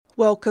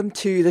Welcome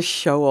to the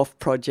Show Off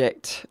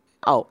Project.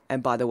 Oh,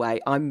 and by the way,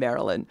 I'm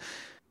Marilyn.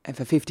 And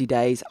for 50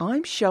 days,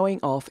 I'm showing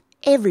off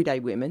everyday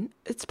women.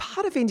 It's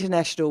part of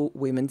International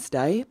Women's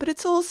Day, but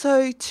it's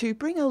also to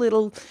bring a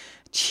little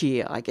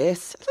cheer, I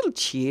guess. A little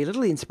cheer, a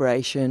little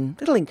inspiration,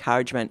 a little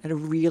encouragement at a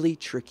really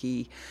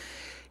tricky,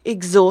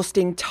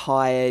 exhausting,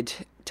 tired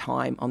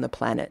time on the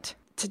planet.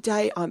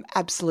 Today, I'm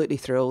absolutely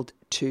thrilled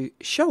to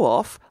show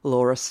off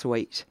Laura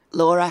Sweet.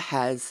 Laura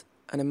has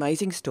an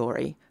amazing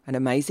story, an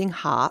amazing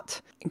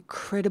heart,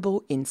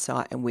 incredible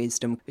insight and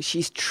wisdom.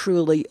 She's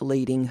truly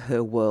leading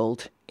her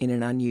world in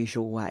an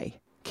unusual way.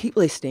 Keep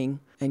listening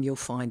and you'll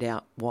find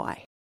out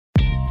why.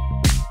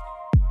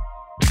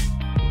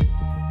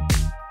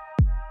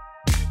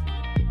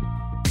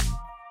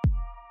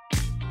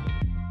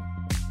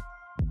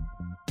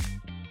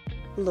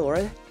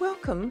 Laura,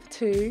 welcome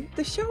to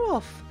the Show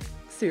Off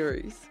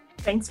series.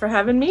 Thanks for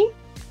having me.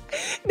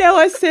 Now,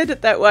 I said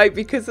it that way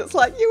because it's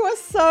like you are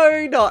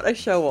so not a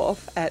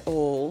show-off at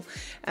all.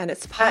 And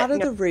it's part of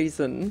the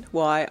reason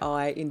why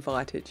I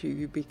invited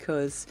you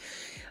because,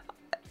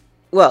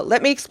 well,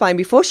 let me explain.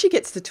 Before she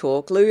gets to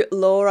talk,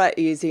 Laura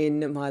is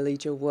in my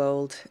Leisure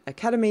World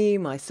Academy,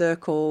 my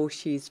circle.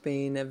 She's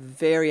been a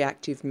very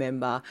active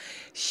member.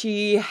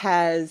 She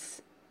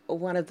has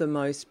one of the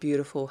most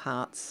beautiful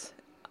hearts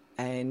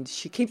and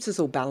she keeps us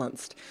all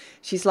balanced.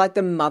 She's like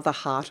the mother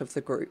heart of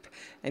the group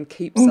and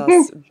keeps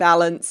us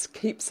balanced,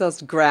 keeps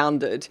us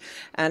grounded.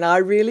 And I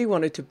really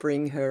wanted to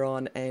bring her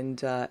on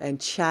and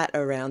chat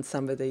around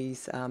some of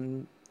these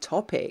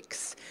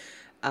topics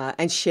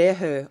and share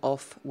her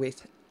off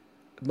with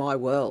my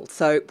world.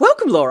 So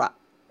welcome, Laura.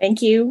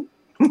 Thank you.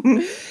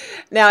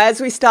 Now, as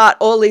we start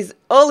all these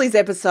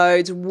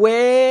episodes,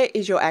 where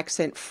is your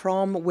accent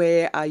from?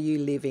 Where are you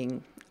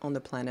living on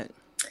the planet?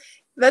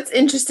 That's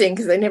interesting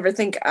because I never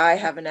think I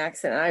have an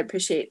accent. I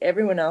appreciate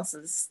everyone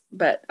else's,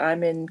 but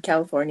I'm in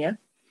California,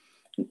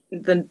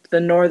 the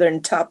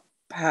northern top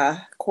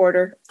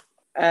quarter,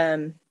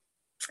 a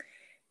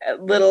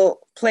little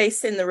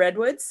place in the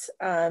redwoods,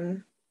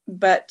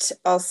 but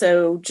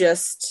also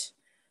just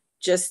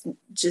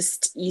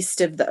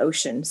east of the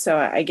ocean. So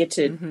I get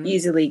to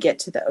easily get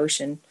to the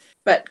ocean.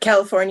 But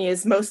California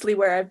is mostly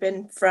where I've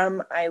been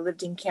from. I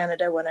lived in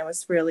Canada when I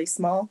was really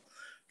small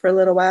for a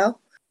little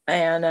while,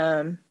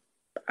 and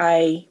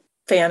I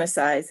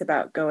fantasize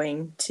about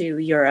going to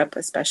Europe,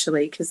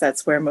 especially because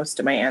that's where most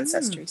of my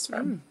ancestry is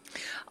from.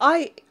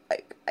 I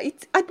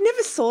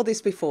never saw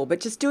this before, but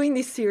just doing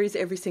this series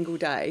every single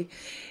day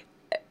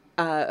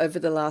over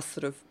the last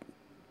sort of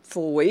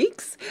 4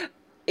 weeks,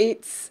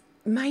 it's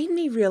made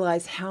me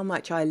realize how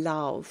much I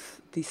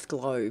love this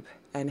globe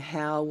and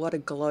what a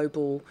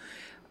global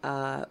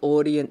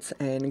audience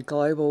and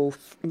global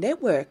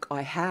network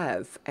I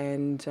have.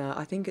 And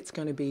I think it's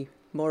going to be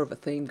more of a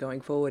theme going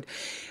forward.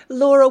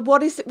 Laura,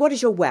 what is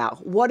your wow?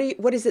 What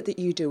is it that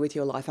you do with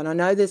your life? And I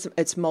know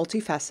it's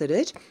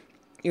multifaceted.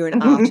 You're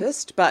an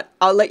artist, but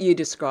I'll let you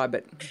describe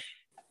it.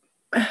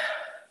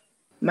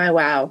 My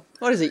wow.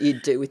 What is it you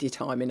do with your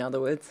time, in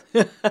other words?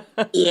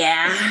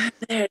 Yeah,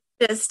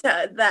 just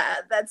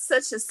that's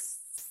such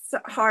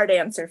a hard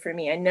answer for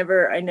me. I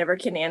never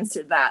can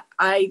answer that.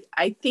 I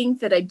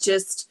think that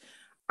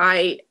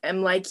I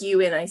am like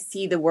you, and I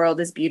see the world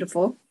as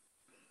beautiful,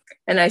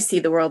 and I see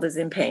the world as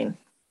in pain.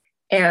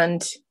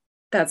 And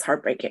that's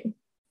heartbreaking.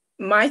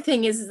 My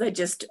thing is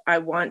I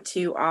want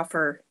to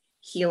offer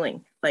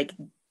healing, like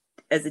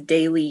as a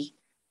daily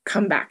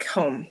come back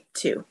home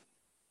to.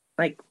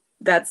 Like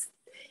that's,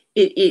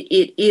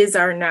 it is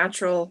our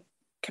natural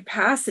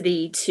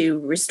capacity to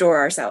restore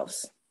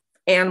ourselves.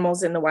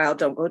 Animals in the wild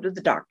don't go to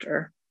the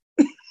doctor.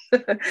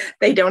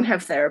 They don't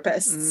have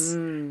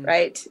therapists,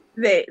 right?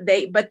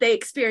 But they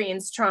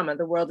experience trauma.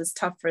 The world is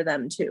tough for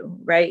them too,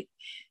 right?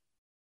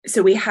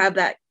 So we have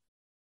that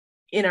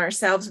in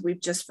ourselves. We've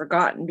just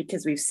forgotten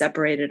because we've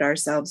separated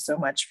ourselves so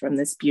much from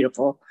this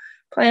beautiful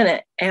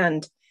planet.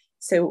 And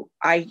so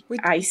I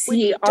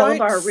see all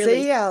of our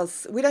really...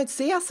 We don't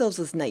see ourselves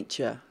as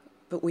nature,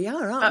 but we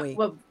are, aren't we?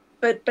 Well,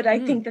 but I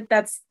think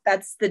that's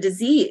the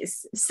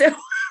disease. So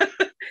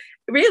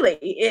really,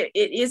 it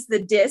is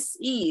the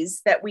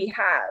dis-ease that we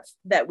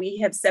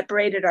have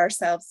separated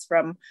ourselves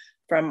from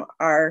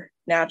our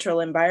natural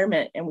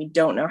environment, and we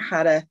don't know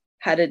how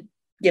to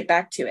get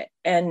back to it.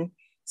 And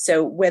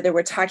so whether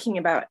we're talking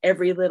about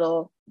every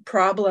little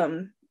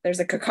problem, there's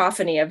a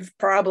cacophony of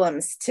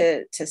problems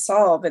to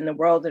solve in the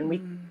world, and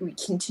we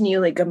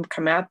continually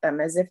come at them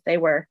as if they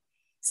were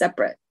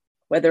separate,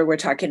 whether we're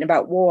talking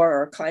about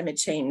war or climate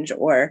change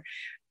or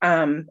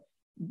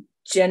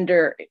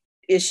gender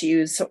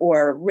issues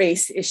or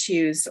race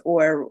issues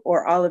or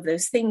all of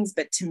those things.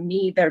 But to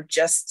me, they're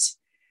just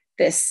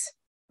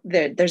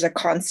there's a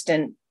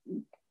constant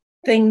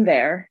thing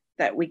there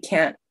that we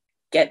can't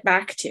get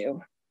back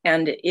to.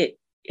 And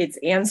it's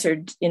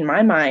answered in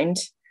my mind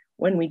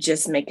when we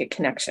just make a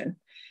connection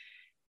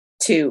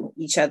to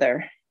each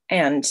other.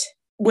 And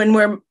when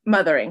we're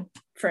mothering,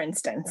 for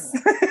instance,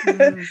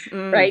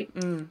 right?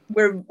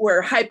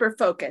 We're hyper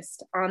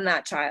focused on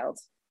that child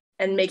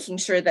and making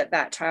sure that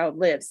that child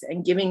lives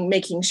and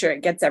making sure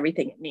it gets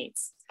everything it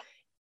needs.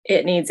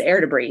 It needs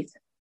air to breathe.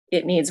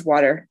 It needs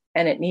water,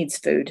 and it needs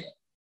food,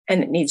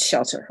 and it needs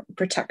shelter,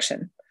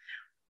 protection.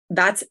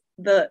 That's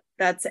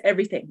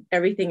everything.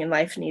 Everything in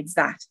life needs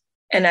that.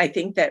 And I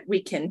think that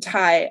we can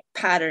tie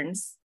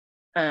patterns,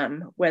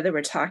 whether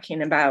we're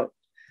talking about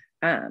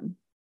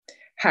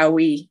how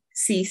we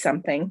see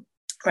something,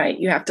 right?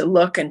 You have to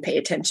look and pay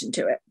attention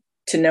to it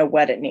to know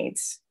what it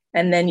needs.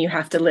 And then you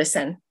have to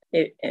listen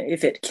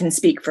if it can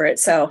speak for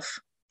itself.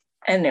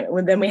 And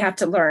then we have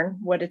to learn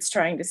what it's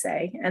trying to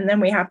say. And then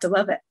we have to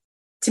love it.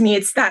 To me,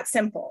 it's that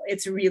simple.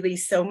 It's really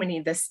so many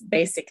of this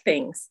basic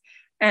things.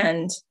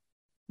 And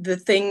the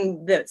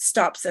thing that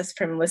stops us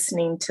from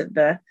listening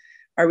to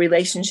our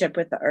relationship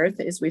with the earth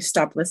is we've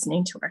stopped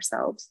listening to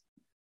ourselves.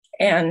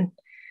 And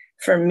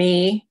for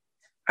me,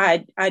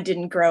 I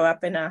didn't grow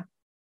up in a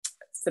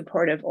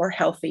supportive or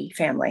healthy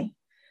family.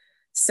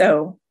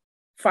 So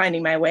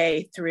finding my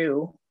way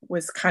through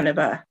was kind of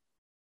I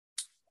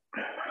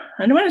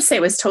don't want to say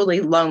it was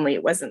totally lonely.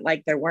 It wasn't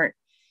like there weren't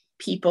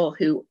people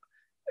who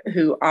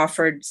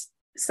offered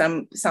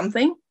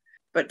something,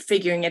 but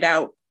figuring it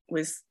out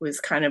was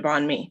kind of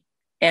on me.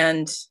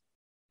 And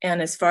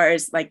as far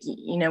as like,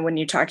 when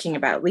you're talking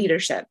about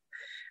leadership,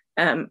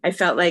 I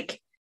felt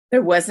like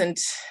there wasn't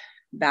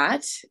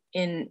that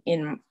in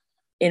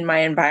my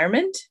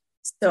environment.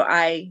 So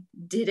I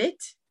did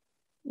it.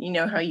 You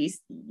know how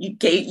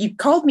you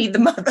called me the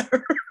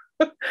mother.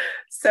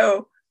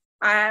 So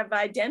I have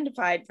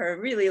identified for a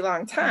really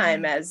long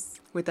time as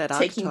with that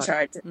taking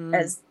charge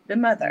as the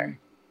mother.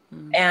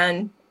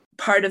 And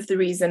part of the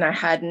reason I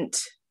hadn't,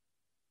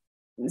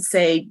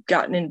 say,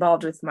 gotten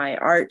involved with my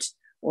art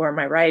or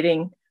my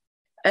writing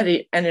at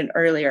an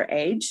earlier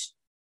age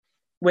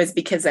was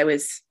because I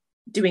was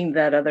doing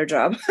that other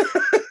job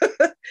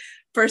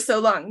for so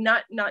long.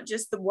 Not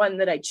just the one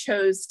that I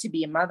chose to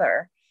be a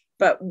mother,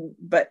 but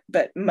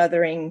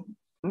mothering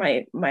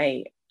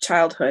my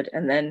childhood.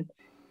 And then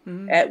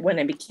when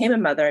I became a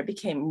mother, I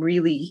became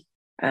really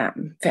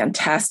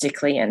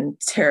fantastically and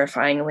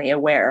terrifyingly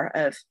aware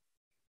of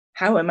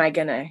how am I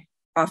going to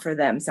offer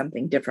them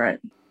something different,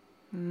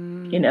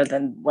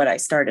 than what I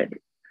started.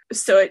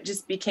 So it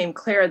just became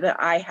clear that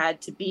I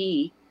had to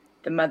be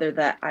the mother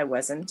that I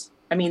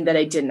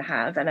didn't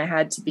have. And I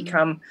had to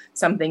become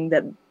something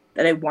that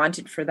I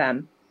wanted for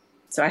them.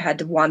 So I had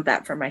to want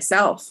that for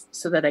myself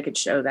so that I could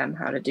show them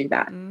how to do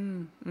that.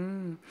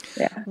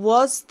 Yeah.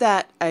 Was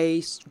that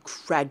a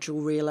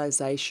gradual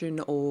realization,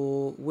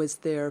 or was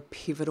there a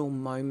pivotal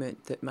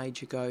moment that made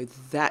you go,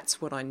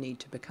 that's what I need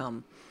to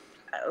become?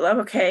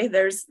 Okay,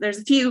 there's a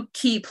few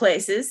key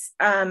places.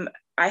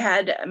 I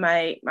had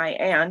my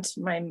aunt,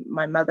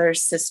 my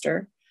mother's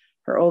sister,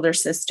 her older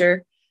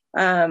sister,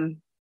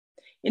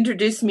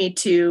 introduced me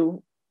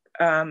to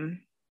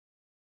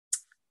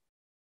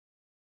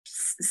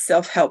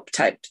self-help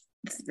type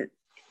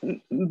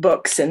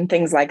books and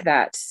things like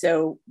that.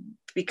 So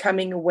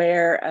becoming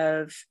aware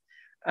of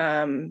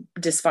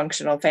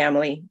dysfunctional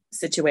family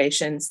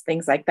situations,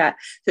 things like that.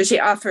 So she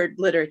offered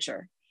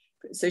literature.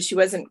 So she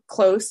wasn't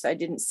close. I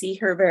didn't see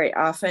her very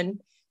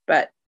often,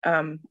 but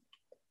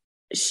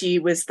she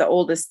was the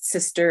oldest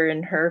sister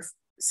in her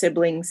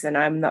siblings, and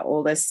I'm the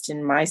oldest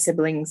in my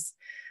siblings.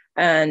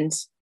 And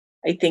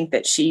I think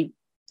that she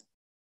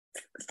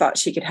thought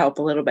she could help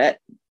a little bit.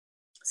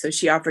 So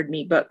she offered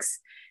me books.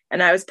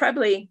 And I was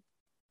probably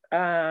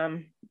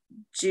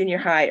junior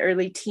high,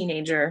 early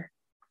teenager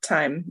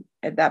time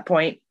at that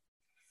point.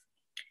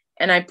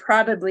 And I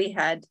probably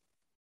had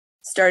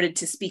started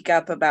to speak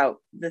up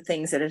about the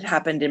things that had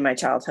happened in my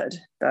childhood,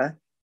 the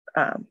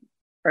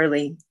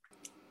early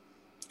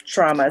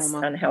traumas,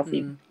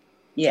 unhealthy.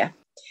 Yeah.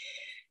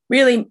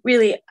 Really,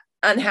 really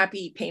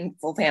unhappy,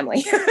 painful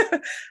family.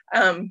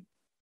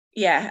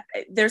 Yeah.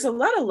 There's a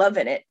lot of love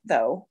in it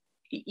though.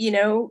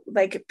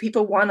 Like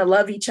people want to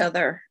love each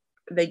other.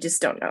 They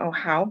just don't know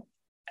how.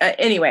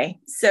 Anyway,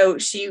 so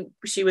she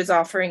was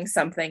offering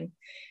something.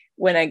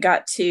 When I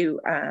got to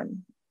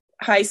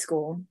high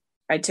school,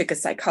 I took a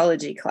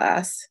psychology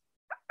class.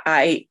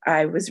 I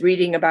was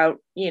reading about,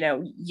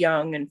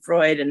 Jung and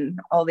Freud and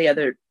all the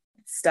other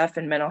stuff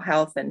in mental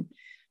health. And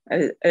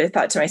I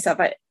thought to myself,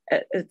 a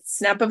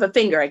snap of a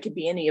finger, I could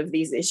be any of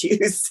these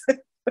issues.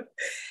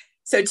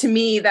 So to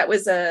me, that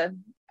was a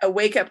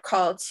wake-up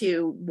call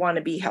to want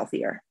to be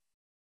healthier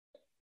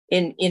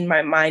in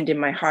my mind, in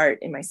my heart,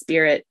 in my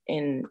spirit,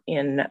 in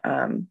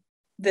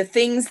the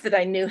things that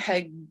I knew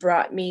had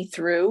brought me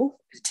through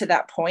to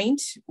that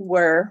point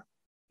were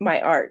my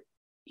art.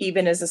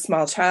 Even as a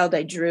small child,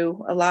 I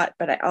drew a lot,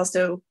 but I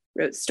also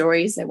wrote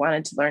stories. I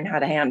wanted to learn how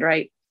to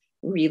handwrite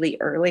really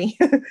early.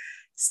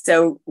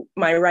 So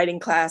my writing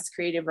class,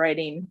 creative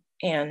writing,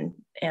 and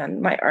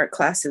my art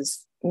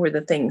classes were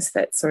the things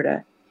that sort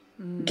of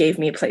gave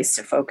me a place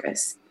to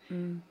focus.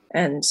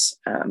 And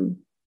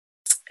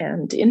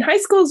in high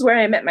school is where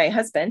I met my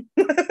husband.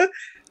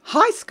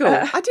 High school?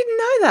 I didn't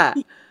know that.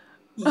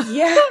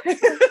 Yeah.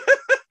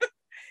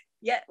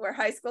 Yeah, we're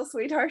high school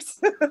sweethearts.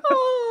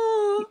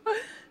 Oh.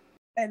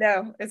 I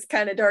know it's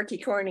kind of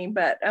dorky, corny,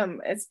 but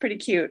it's pretty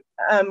cute.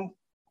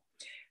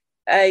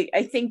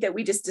 I think that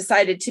we just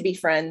decided to be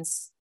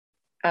friends,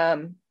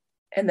 and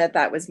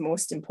that was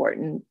most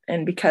important.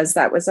 And because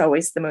that was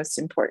always the most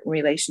important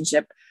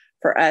relationship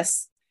for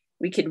us,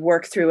 we could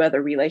work through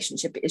other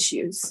relationship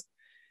issues,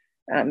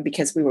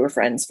 because we were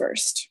friends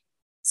first.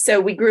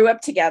 So we grew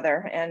up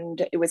together,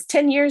 and it was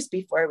 10 years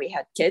before we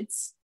had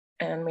kids,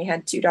 and we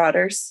had 2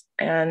 daughters.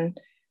 And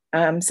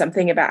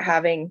something about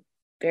having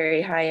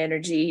very high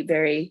energy,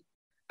 very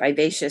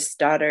vivacious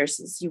daughters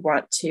is you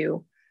want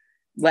to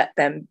let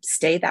them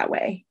stay that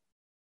way,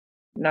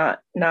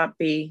 not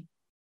be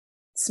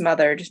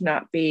smothered,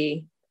 not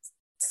be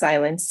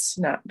silenced,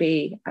 not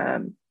be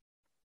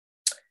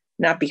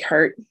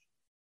hurt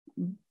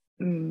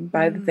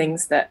by the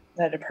things that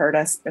have hurt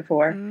us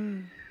before.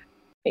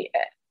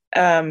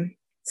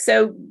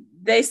 So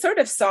they sort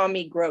of saw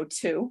me grow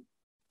too.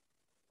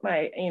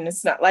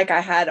 It's not like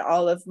I had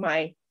all of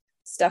my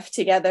stuff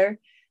together.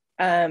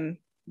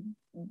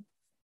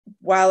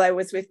 While I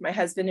was with my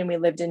husband and we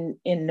lived in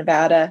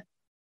Nevada,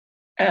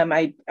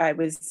 I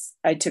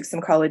took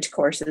some college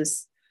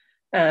courses,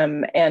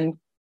 and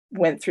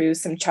went through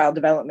some child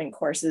development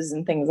courses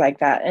and things like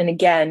that. And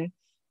again,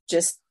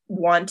 just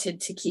wanted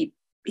to keep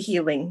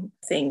healing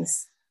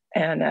things.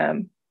 And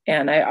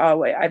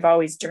I've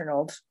always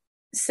journaled.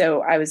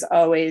 So I was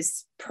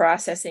always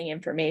processing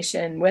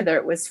information, whether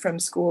it was from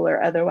school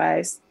or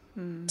otherwise,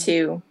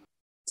 to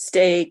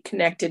stay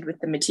connected with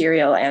the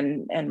material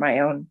and my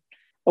own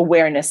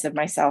awareness of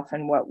myself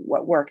and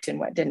what worked and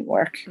what didn't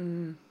work.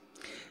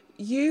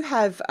 You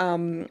have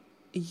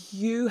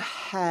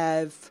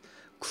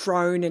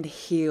grown and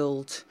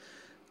healed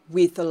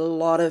with a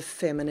lot of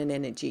feminine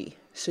energy.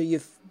 So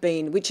you've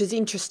been, which is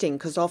interesting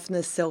because often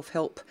the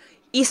self-help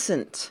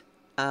isn't.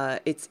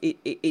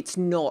 It's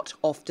not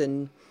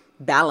often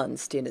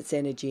balanced in its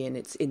energy and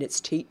in its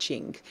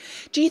teaching.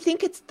 Do you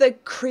think it's the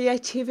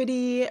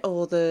creativity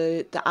or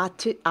the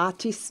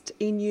artist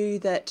in you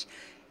that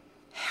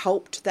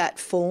helped that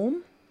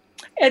form?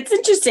 It's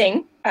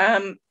interesting.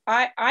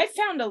 I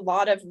found a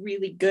lot of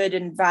really good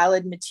and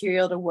valid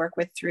material to work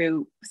with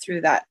through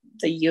the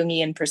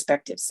Jungian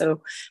perspective.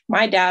 So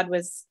my dad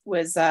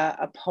was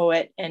a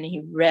poet, and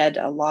he read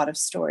a lot of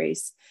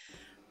stories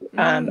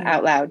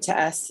out loud to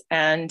us,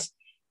 and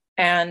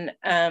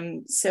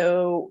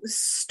so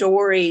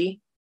story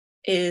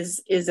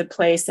is a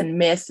place, and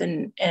myth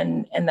and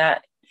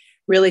that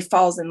really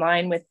falls in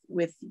line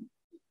with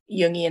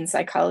Jungian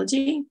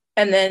psychology.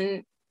 And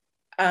then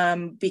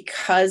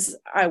because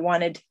I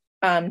wanted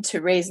to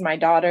raise my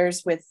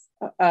daughters with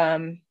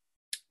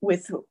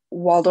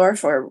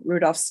Waldorf or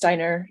Rudolf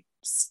Steiner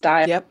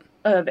style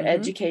of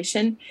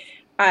education,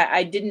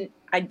 I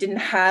didn't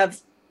have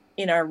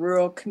in our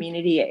rural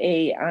community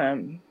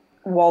a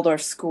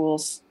Waldorf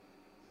schools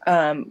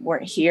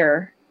weren't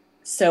here,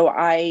 so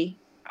I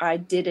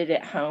did it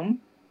at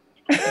home.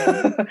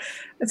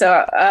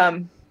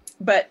 So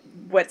but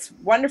what's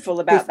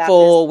wonderful about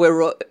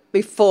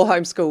before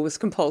homeschool was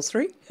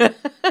compulsory.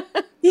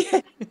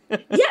 Yeah.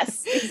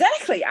 Yes,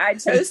 exactly. I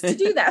chose to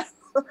do that.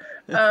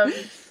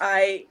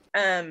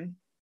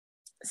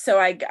 So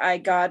I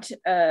got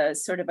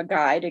sort of a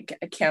guide,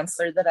 a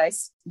counselor that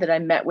I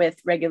met with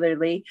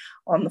regularly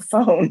on the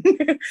phone,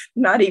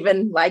 not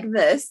even like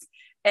this,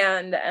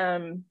 and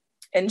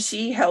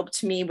she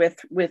helped me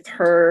with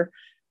her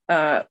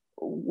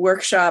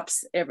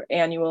workshops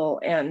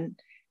annual and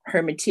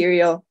her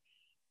material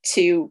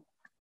to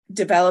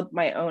develop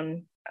my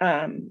own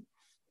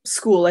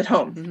school at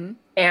home.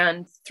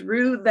 And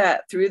through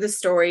the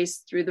stories,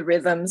 through the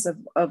rhythms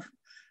of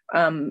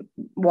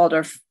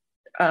Waldorf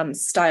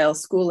style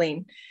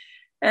schooling,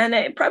 and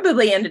it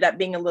probably ended up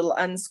being a little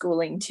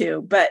unschooling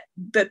too, but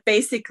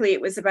basically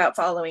it was about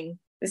following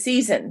the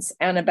seasons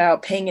and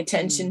about paying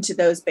attention to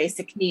those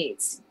basic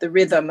needs, the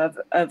rhythm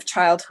of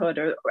childhood,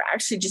 or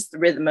actually just the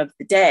rhythm of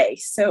the day.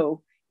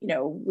 So,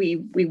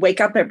 we wake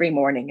up every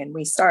morning and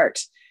we start,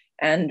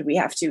 and we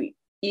have to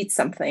eat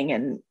something,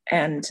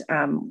 and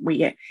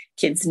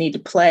kids need to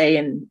play,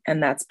 and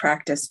that's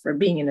practice for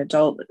being an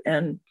adult.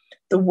 And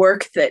the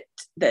work that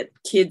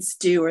kids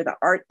do, or the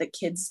art that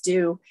kids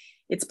do,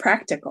 it's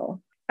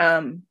practical.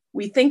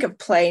 We think of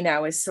play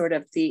now as sort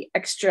of the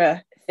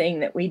extra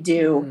thing that we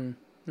do,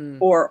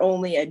 or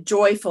only a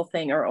joyful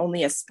thing, or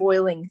only a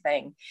spoiling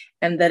thing,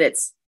 and that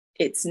it's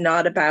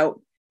not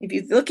about. If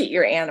you look at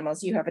your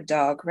animals, you have a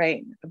dog,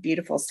 right? A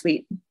beautiful,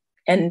 sweet,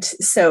 and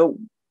so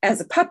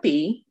as a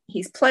puppy,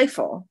 he's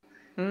playful,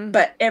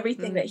 but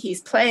everything that he's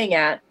playing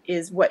at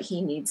is what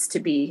he needs to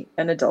be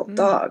an adult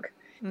dog.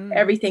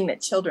 Everything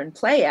that children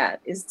play at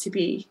is to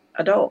be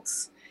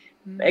adults,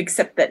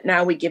 except that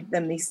now we give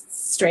them these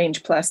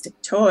strange plastic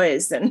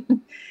toys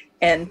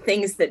and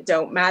things that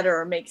don't matter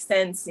or make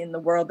sense in the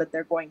world that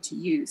they're going to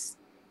use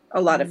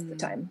a lot of the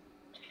time.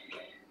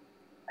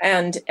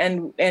 And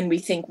we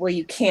think, well,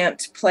 you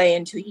can't play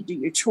until you do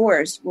your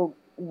chores. Well,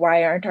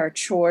 why aren't our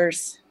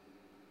chores,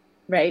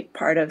 right,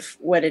 part of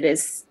what it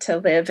is to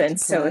live?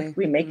 And so if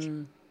we make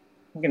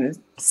I'm going to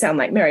sound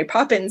like Mary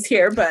Poppins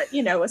here, but,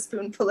 a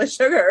spoonful of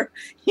sugar,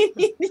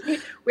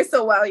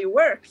 whistle while you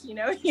work,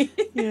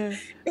 Yeah.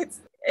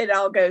 It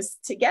all goes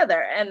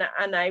together. And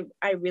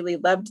I really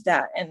loved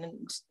that.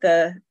 And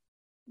the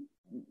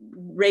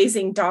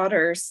raising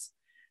daughters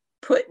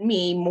put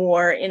me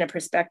more in a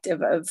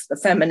perspective of the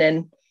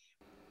feminine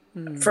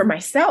for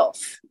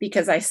myself,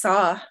 because I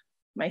saw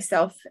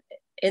myself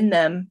in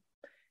them,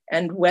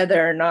 and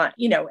whether or not,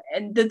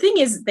 and the thing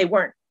is, they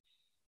weren't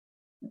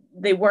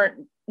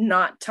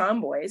not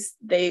tomboys.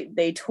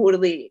 They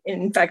totally,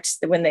 in fact,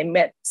 when they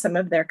met some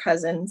of their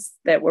cousins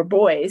that were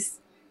boys,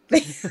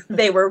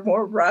 they were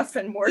more rough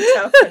and more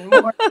tough and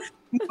more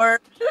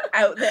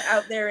out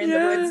there in the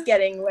woods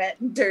getting wet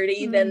and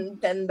dirty than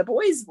the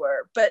boys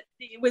were. But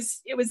it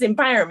was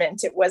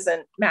environment. It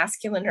wasn't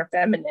masculine or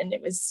feminine.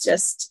 It was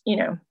just,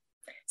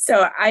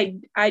 so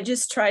I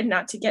just tried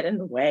not to get in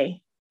the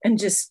way and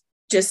just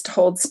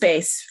hold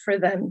space for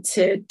them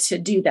to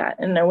do that.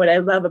 And what I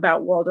love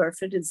about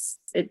Waldorf is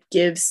it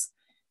gives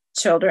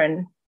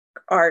children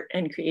art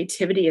and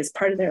creativity as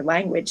part of their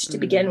language to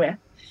begin with.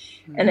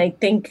 And I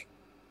think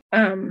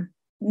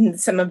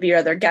some of your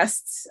other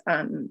guests,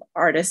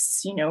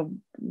 artists,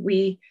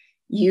 we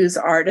use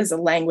art as a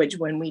language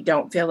when we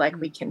don't feel like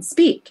we can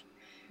speak.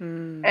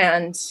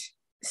 And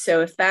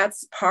so if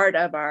that's part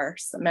of our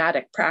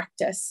somatic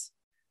practice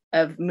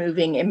of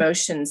moving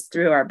emotions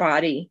through our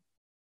body,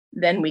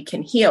 then we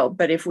can heal.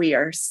 But if we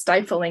are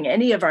stifling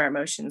any of our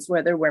emotions,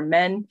 whether we're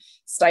men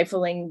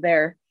stifling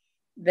their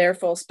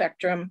full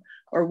spectrum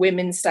or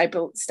women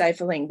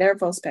stifling their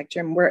full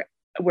spectrum,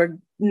 we're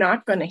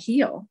not going to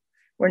heal.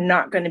 We're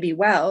not going to be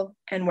well,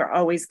 and we're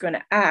always going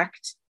to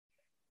act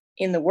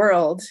in the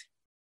world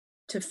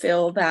to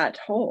fill that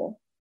hole.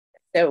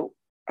 So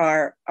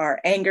our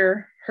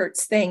anger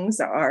hurts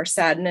things, our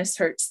sadness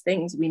hurts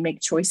things. We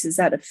make choices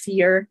out of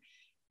fear,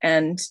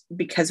 and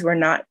because we're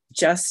not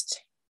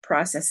just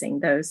processing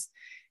those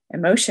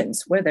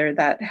emotions, whether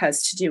that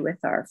has to do with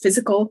our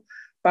physical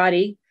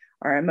body,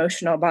 our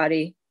emotional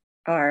body,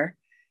 our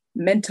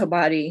mental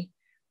body,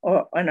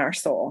 or on our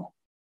soul.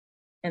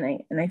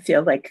 And I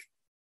feel like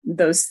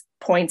those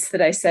points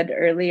that I said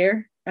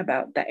earlier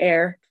about the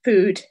air,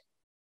 food,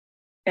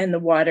 and the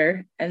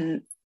water,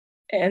 and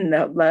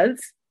the love,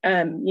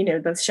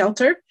 the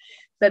shelter,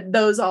 that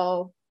those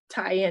all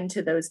tie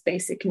into those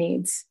basic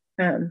needs.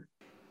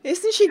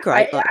 Isn't she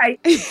great? I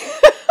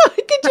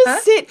could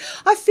just sit.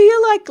 I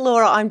feel like,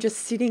 Laura, I'm just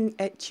sitting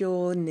at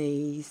your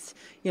knees,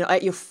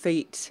 at your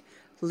feet,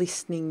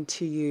 listening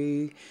to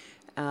you.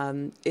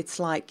 It's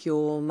like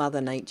you're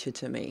Mother Nature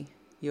to me.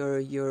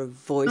 You're a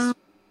voice.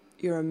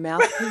 You're a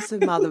mouthpiece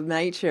of Mother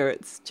Nature.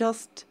 It's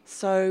just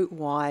so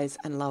wise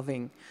and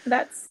loving.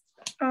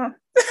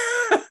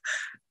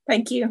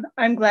 Thank you.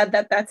 I'm glad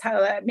that's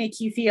how that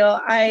makes you feel.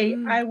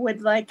 I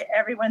would like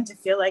everyone to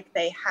feel like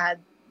they had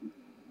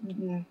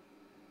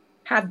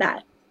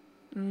that.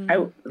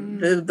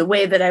 The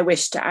way that I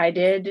wished I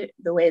did,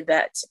 the way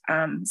that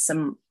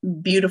some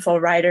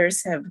beautiful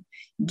writers have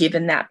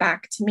given that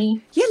back to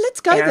me. Yeah, let's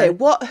go there.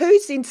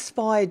 Who's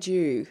inspired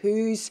you?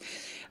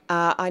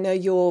 I know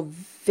you're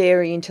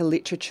very into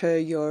literature,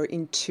 you're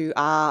into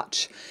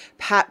art.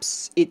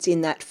 Perhaps it's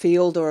in that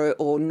field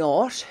or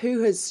not.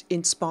 Who has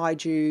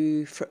inspired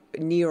you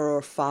near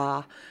or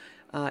far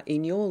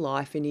in your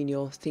life and in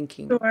your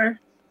thinking? Sure.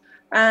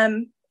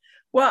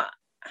 Well,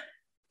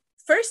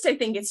 first, I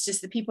think it's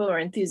just the people who are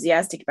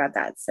enthusiastic about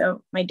that.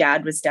 So my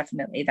dad was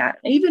definitely that.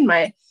 Even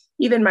my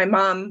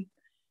mom,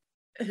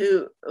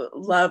 who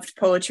loved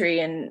poetry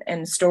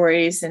and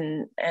stories,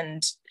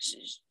 and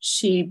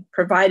she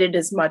provided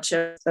as much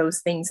of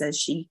those things as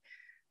she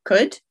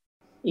could,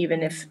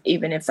 even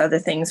if other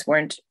things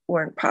weren't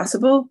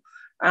possible.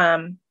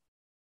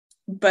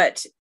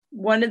 But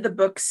one of the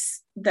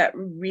books that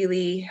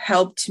really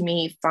helped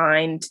me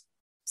find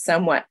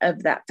somewhat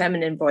of that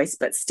feminine voice,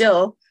 but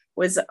still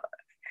was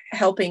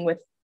helping with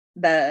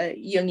the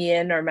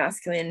Jungian or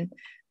masculine,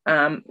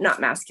 not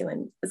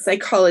masculine,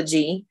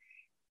 psychology,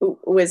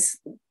 was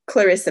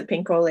Clarissa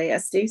Pinkola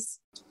Estes,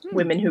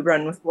 Women Who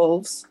Run with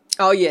Wolves.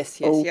 Oh,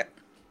 yes, yep.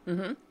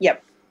 Mm-hmm.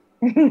 Yep.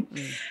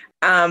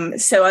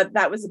 So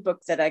that was a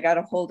book that I got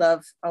a hold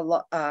of a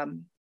lot,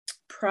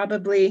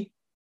 probably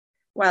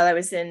while I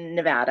was in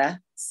Nevada.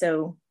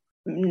 So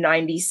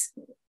 90s,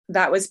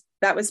 that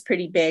was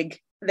pretty big.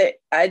 That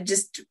I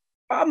just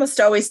almost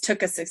always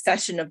took a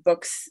succession of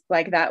books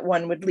like that.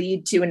 One would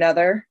lead to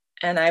another,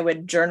 and I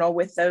would journal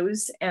with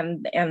those,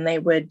 and they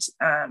would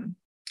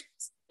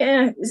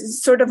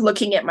sort of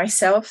looking at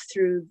myself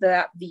through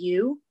that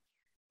view,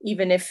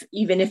 even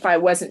if I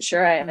wasn't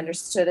sure I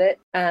understood it.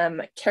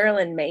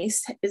 Carolyn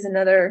Mace is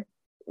another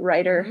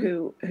writer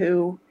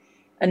who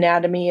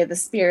Anatomy of the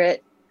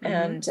Spirit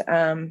and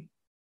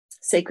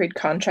Sacred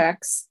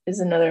Contracts is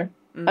another.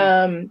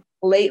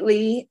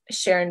 Lately,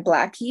 Sharon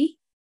Blackie,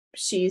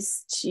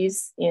 she's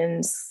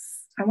in,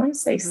 I want to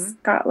say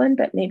Scotland,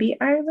 but maybe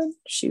Ireland.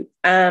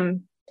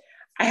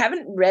 I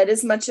haven't read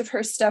as much of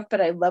her stuff, but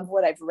I love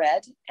what I've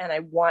read, and I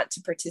want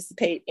to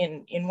participate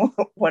in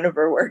one of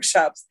her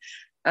workshops.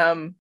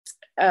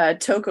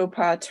 Toko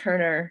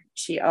Turner,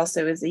 she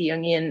also is a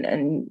Jungian,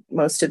 and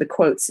most of the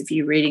quotes, if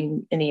you're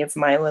reading any of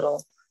my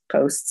little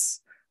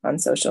posts on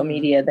social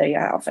media, they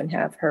often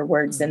have her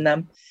words in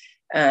them.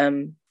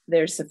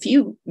 There's a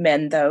few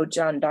men, though,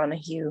 John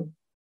Donahue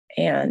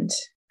and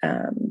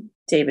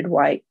David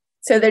White.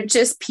 So they're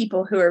just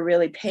people who are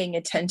really paying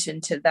attention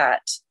to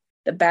that,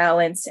 the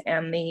balance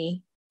and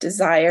the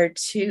desire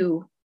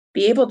to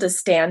be able to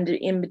stand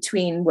in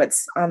between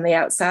what's on the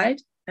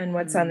outside and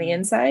what's on the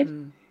inside,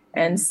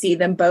 and see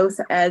them both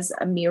as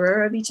a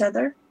mirror of each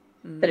other,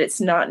 that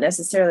it's not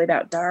necessarily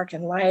about dark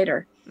and light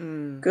or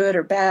good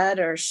or bad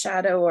or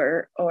shadow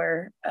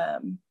or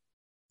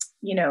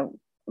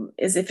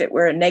as if it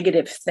were a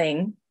negative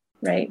thing,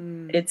 right?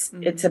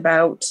 It's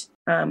about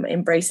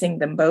embracing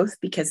them both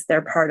because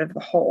they're part of the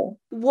whole.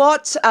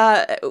 Let's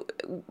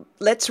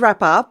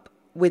wrap up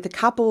with a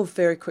couple of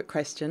very quick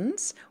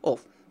questions, or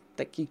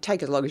you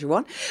take as long as you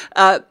want.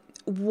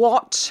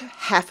 What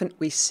haven't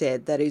we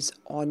said that is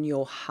on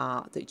your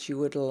heart that you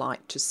would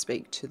like to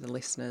speak to the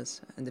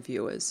listeners and the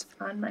viewers?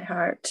 On my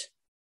heart.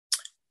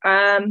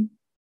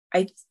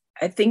 I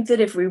think that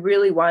if we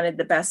really wanted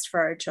the best for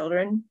our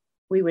children,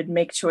 we would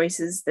make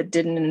choices that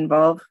didn't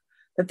involve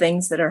the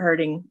things that are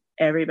hurting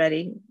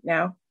everybody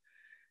now.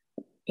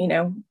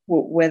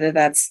 Whether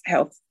that's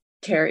health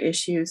care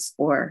issues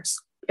or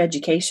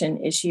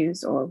education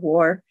issues or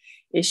war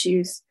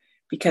issues,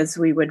 because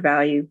we would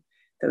value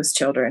those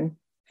children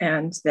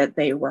and that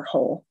they were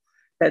whole,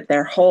 that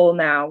they're whole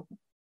now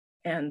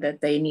and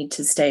that they need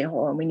to stay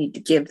whole. And we need to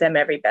give them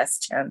every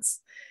best chance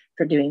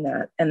for doing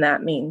that. And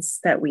that means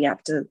that we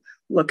have to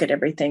look at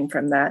everything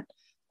from that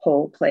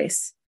whole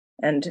place.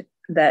 And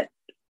that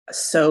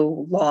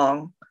so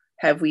long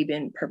have we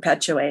been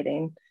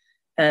perpetuating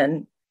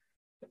an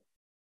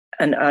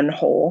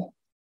unwhole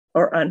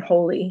or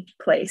unholy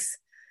place.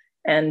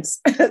 And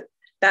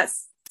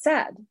that's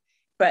sad,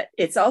 but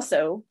it's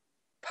also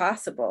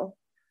possible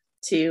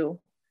to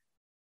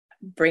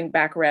bring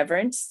back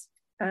reverence.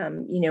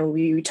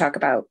 We talk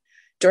about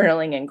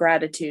journaling and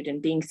gratitude and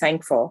being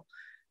thankful.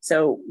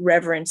 So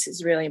reverence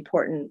is really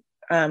important.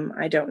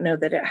 I don't know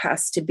that it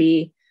has to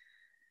be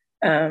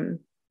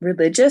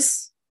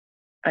religious.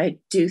 I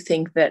do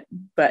think that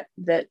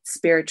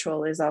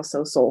spiritual is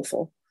also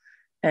soulful,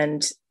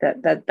 and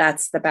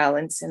that's the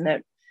balance, and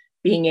that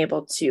being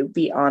able to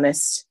be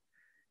honest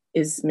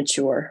is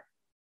mature.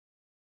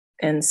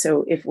 And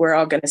so if we're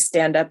all going to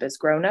stand up as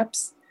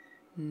grown-ups,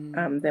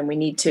 then we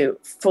need to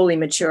fully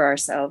mature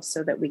ourselves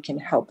so that we can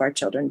help our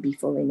children be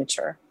fully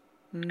mature.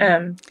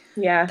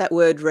 That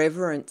word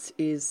reverence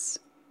is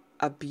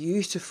a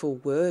beautiful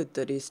word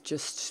that is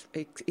just,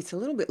 it's a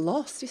little bit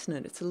lost, isn't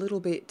it? It's a little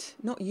bit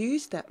not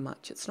used that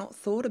much. It's not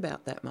thought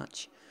about that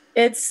much.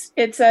 To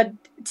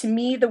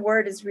me, the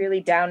word is really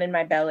down in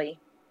my belly.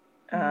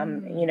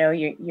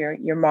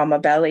 Your mama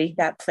belly,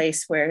 that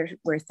place where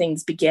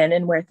things begin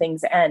and where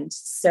things end.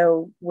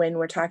 So when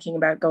we're talking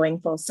about going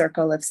full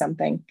circle of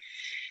something,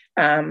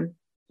 that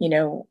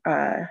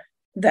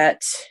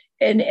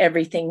in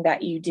everything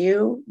that you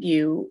do,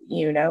 you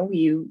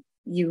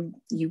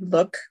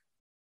look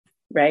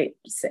right,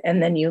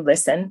 and then you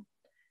listen,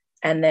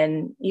 and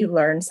then you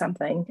learn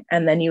something,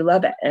 and then you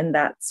love it. And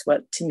that's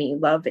what, to me,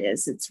 love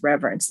is. It's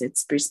reverence,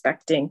 it's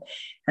respecting,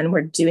 and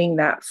we're doing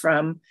that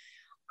from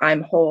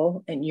I'm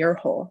whole and you're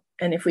whole.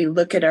 And if we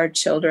look at our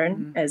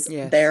children as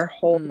their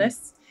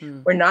wholeness,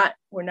 we're not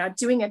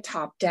doing a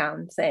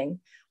top-down thing.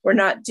 We're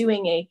not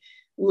doing a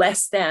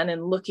less than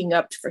and looking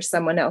up for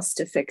someone else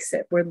to fix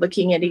it. We're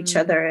looking at each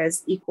other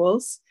as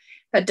equals.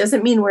 That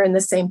doesn't mean we're in the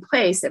same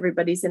place.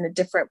 Everybody's in a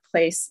different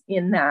place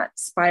in that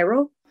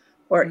spiral,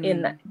 or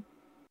in that.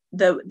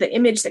 The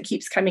image that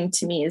keeps coming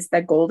to me is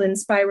the golden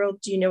spiral.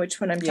 Do you know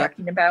which one I'm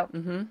talking about?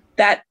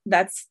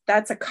 That's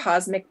a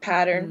cosmic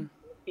pattern.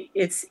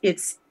 It's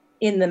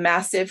in the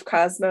massive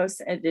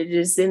cosmos, and it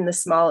is in the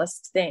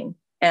smallest thing.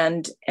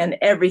 And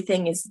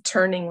everything is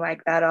turning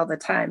like that all the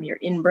time. Your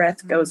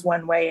in-breath goes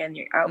one way and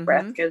your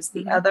out-breath goes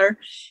the other,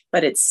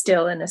 but it's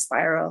still in a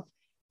spiral.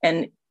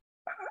 And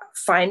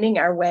finding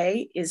our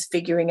way is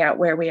figuring out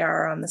where we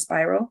are on the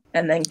spiral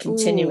and then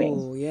continuing.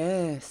 Oh,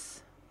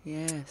 yes.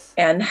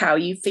 And how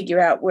you figure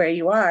out where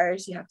you are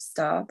is you have to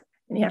stop,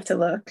 and you have to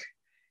look,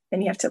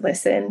 and you have to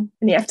listen,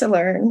 and you have to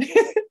learn,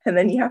 and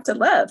then you have to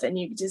love, and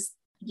you just,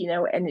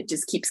 and it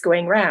just keeps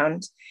going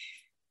round.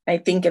 I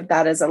think of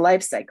that as a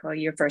life cycle.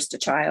 You're first a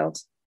child,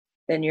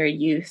 then you're a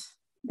youth,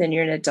 then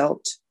you're an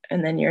adult,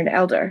 and then you're an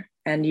elder,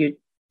 and you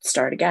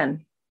start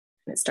again,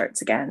 and it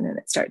starts again, and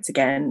it starts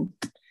again.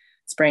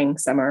 Spring,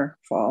 summer,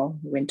 fall,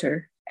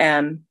 winter.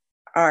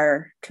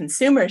 Our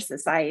consumer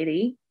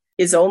society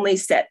is only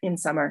set in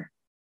summer.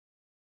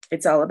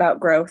 It's all about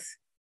growth.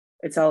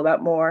 It's all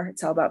about more.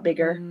 It's all about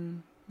bigger,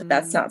 but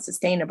that's not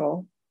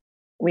sustainable.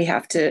 We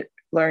have to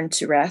learn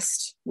to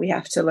rest. We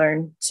have to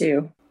learn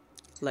to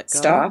let go.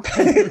 Stop.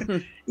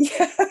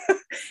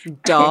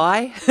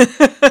 Die.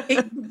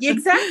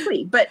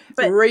 Exactly. But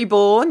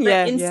reborn.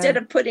 But instead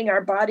of putting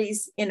our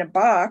bodies in a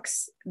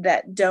box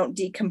that don't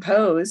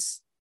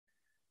decompose,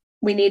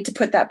 we need to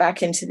put that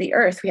back into the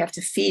earth. We have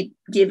to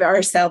give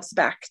ourselves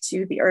back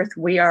to the earth.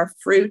 We are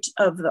fruit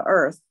of the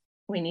earth.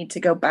 We need to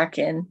go back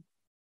in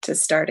to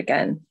start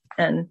again.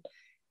 And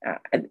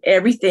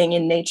everything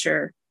in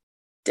nature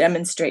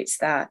demonstrates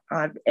that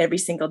on every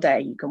single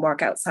day. You can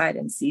walk outside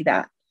and see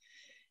that.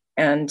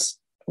 And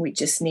we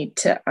just need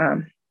to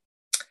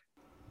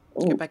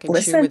get back in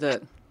listen. tune with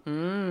it.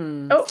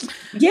 Oh,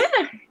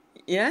 yeah.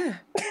 Yeah.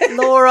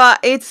 Laura,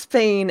 it's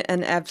been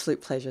an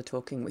absolute pleasure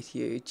talking with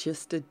you.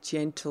 Just a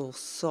gentle,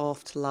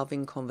 soft,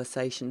 loving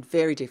conversation.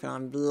 Very different.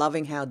 I'm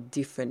loving how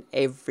different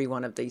every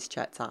one of these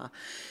chats are.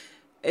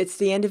 It's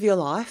the end of your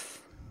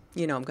life.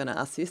 You know I'm going to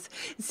ask this.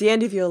 It's the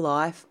end of your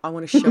life. I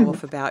want to show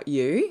off about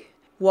you.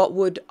 What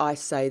would I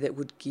say that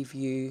would give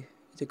you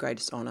the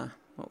greatest honour?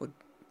 What would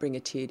bring a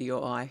tear to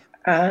your eye?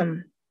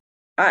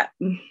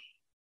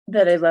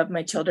 That I love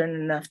my children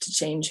enough to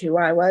change who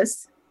I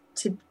was,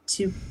 to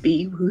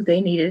be who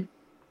they needed,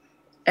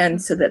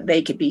 and so that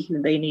they could be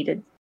who they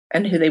needed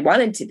and who they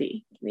wanted to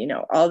be. You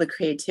know, all the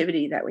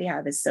creativity that we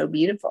have is so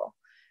beautiful,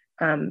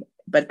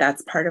 but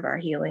that's part of our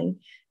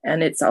healing,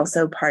 and it's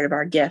also part of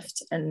our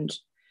gift. And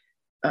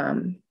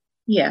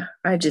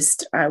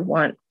I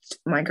want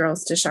my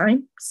girls to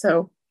shine.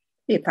 So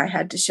if I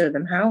had to show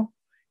them how,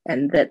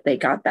 and that they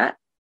got that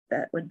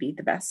would be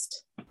the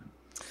best.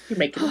 You're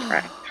making me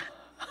cry.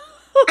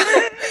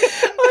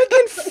 I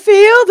can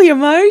feel the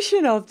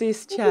emotion of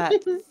this chat.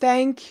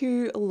 Thank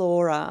you,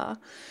 Laura,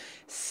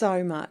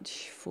 so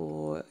much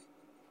for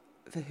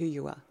who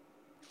you are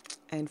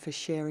and for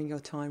sharing your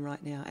time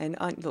right now. And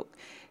look,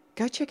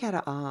 go check out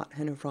her art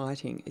and her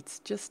writing. It's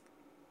just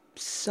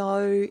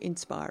so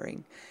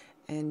inspiring.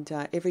 And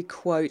every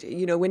quote,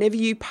 you know, whenever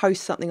you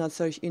post something on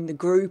social, in the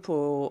group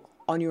or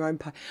on your own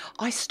page,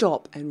 I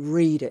stop and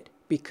read it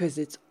because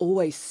it's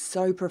always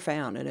so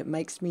profound and it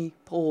makes me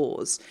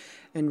pause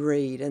and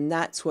read. And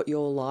that's what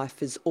your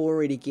life is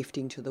already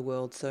gifting to the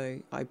world. So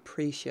I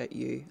appreciate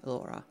you,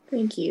 Laura.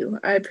 Thank you.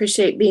 I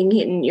appreciate being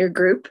in your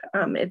group.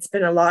 It's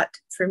been a lot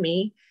for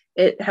me.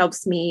 It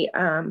helps me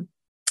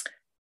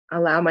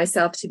allow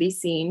myself to be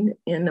seen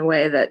in a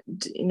way that,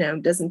 you know,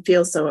 doesn't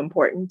feel so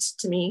important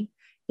to me.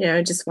 You know,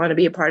 I just want to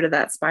be a part of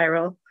that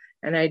spiral.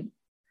 And I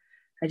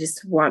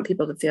just want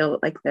people to feel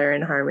like they're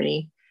in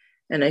harmony.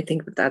 And I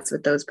think that that's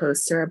what those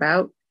posts are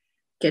about,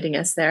 getting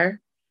us there,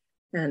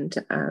 and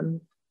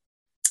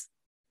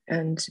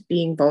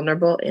being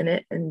vulnerable in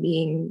it, and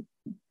being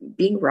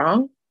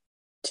wrong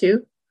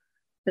too,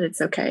 that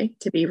it's okay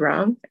to be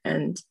wrong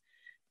and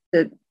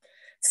to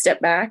step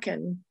back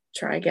and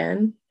try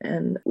again.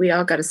 And we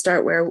all got to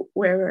start where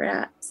we're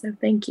at. So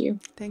thank you.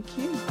 Thank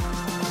you.